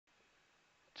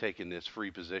taking this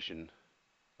free position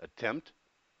attempt.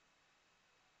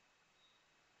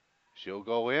 She'll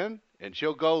go in, and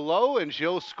she'll go low, and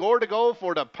she'll score the goal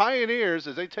for the Pioneers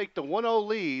as they take the 1-0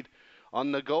 lead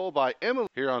on the goal by Emily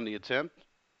here on the attempt.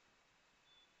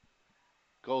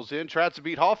 Goes in, tries to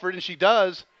beat Halford, and she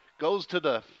does. Goes to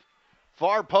the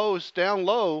far post down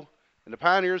low, and the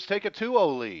Pioneers take a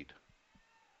 2-0 lead.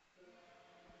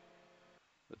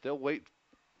 But they'll wait.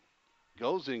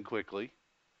 Goes in quickly.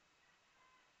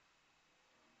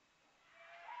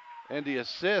 And the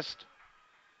assist,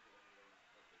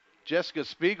 Jessica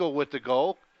Spiegel with the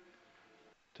goal.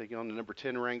 Taking on the number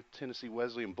 10 ranked Tennessee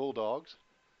Wesleyan Bulldogs.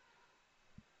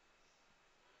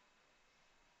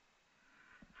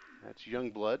 That's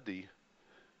Youngblood, the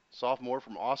sophomore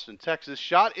from Austin, Texas.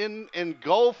 Shot in and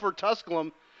goal for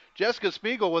Tusculum. Jessica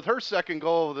Spiegel with her second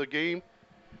goal of the game.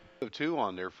 2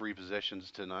 on their free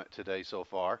possessions today so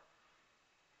far.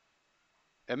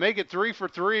 And make it 3 for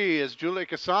 3 as Julia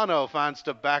Casano finds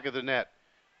the back of the net.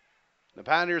 The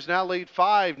Pioneers now lead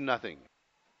 5-0.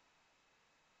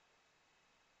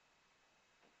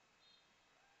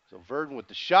 So Verdon with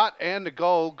the shot and the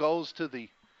goal goes to the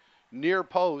near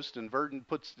post, and Verdon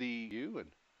puts the and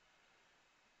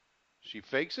she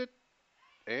fakes it,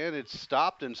 and it's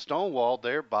stopped and stonewalled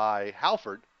there by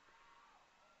Halford,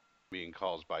 being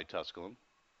caused by Tusculum.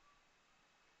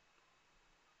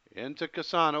 Into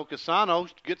Casano. Casano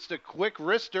gets the quick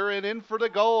wrister, and in for the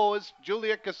goal is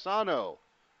Julia Casano.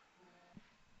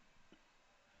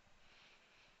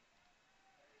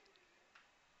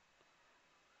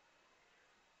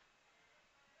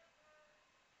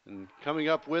 And coming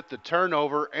up with the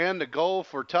turnover and the goal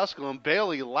for Tusculum,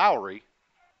 Bailey Lowry,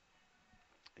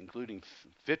 including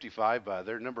 55 by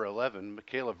their number 11,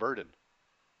 Michaela Verdon.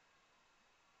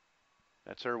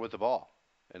 That's her with the ball,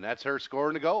 and that's her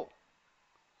scoring the goal.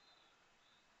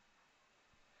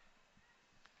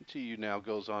 TU now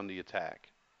goes on the attack.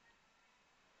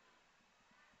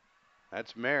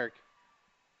 That's Merrick.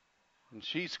 And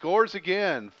she scores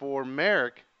again for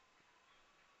Merrick.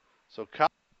 So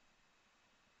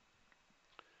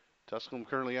Tusculum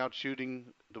currently out shooting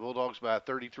the Bulldogs by a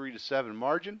 33-7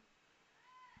 margin.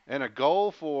 And a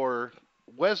goal for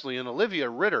Wesleyan, Olivia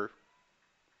Ritter,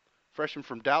 freshman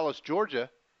from Dallas, Georgia.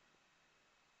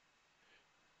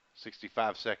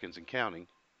 65 seconds and counting.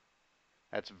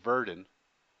 That's Verdon.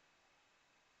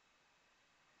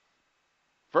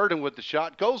 Verdon with the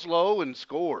shot, goes low and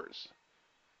scores.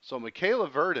 So Michaela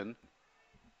Verdon.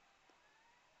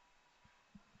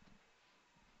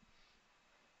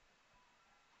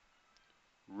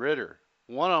 Ritter,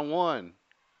 one-on-one,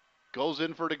 goes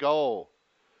in for the goal.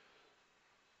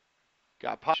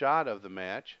 Got a shot of the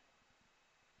match.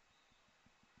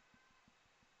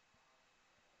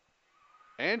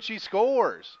 And she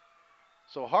scores.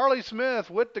 So Harley Smith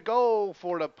with the goal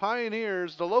for the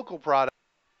Pioneers, the local product.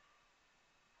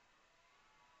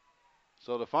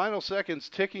 So the final seconds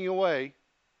ticking away.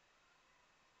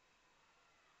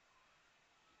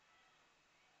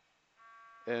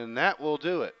 And that will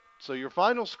do it. So your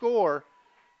final score,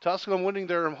 Tusculum winning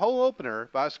their home opener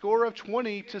by a score of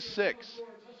 20-6.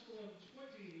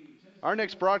 Our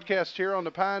next broadcast here on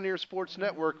the Pioneer Sports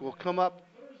Network will come up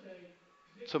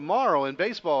tomorrow in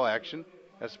baseball action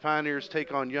as the Pioneers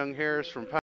take on Young Harris from